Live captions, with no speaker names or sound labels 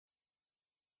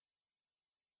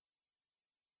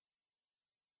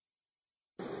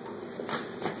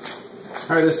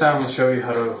Alright, this time I'll show you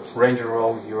how to Ranger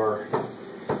roll your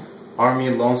Army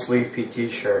long sleeve PT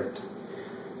shirt.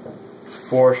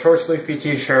 For short sleeve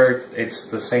PT shirt, it's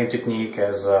the same technique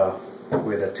as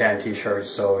with a tan t-shirt,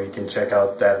 so you can check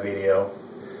out that video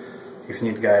if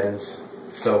you need guidance.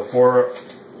 So for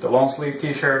the long sleeve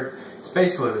t-shirt, it's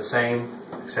basically the same,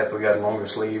 except we got longer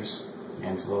sleeves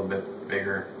and it's a little bit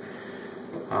bigger.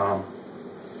 So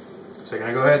you're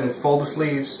going to go ahead and fold the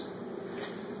sleeves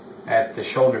at the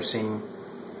shoulder seam,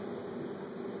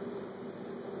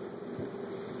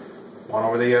 one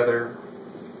over the other,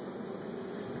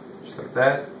 just like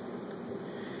that.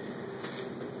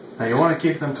 Now you want to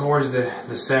keep them towards the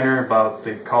center, about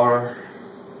the collar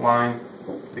line,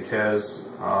 because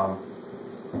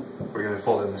we're going to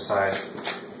fold it in the sides.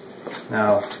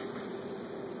 Now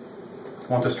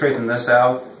want to straighten this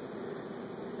out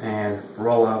and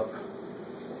roll up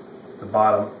the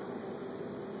bottom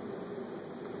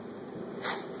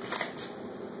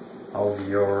of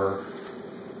your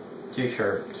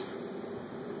t-shirt.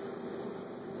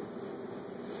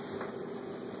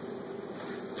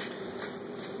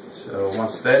 So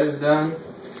once that is done,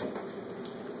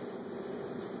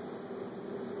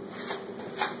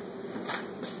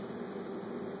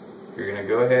 you're going to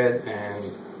go ahead and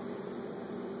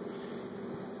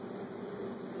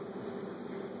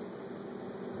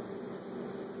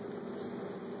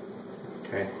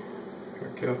okay, here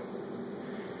we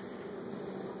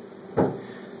go.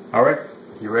 Alright,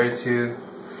 you ready to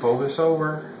fold this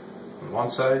over on one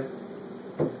side?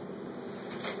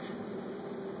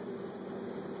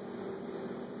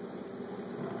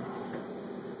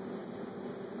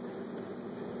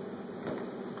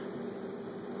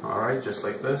 Alright, just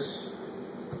like this.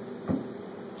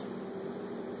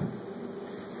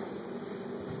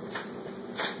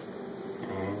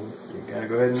 And you gotta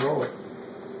go ahead and roll it.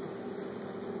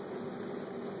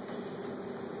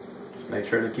 Just make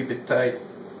sure to keep it tight.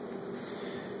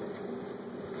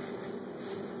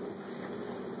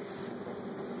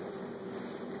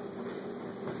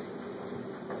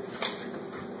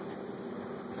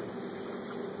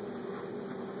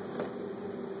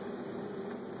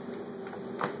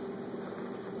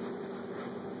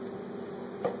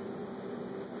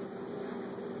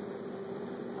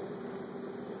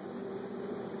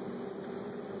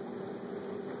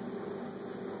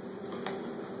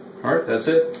 Alright, that's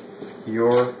it.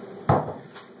 Your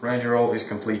Ranger roll is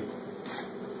complete.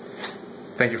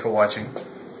 Thank you for watching.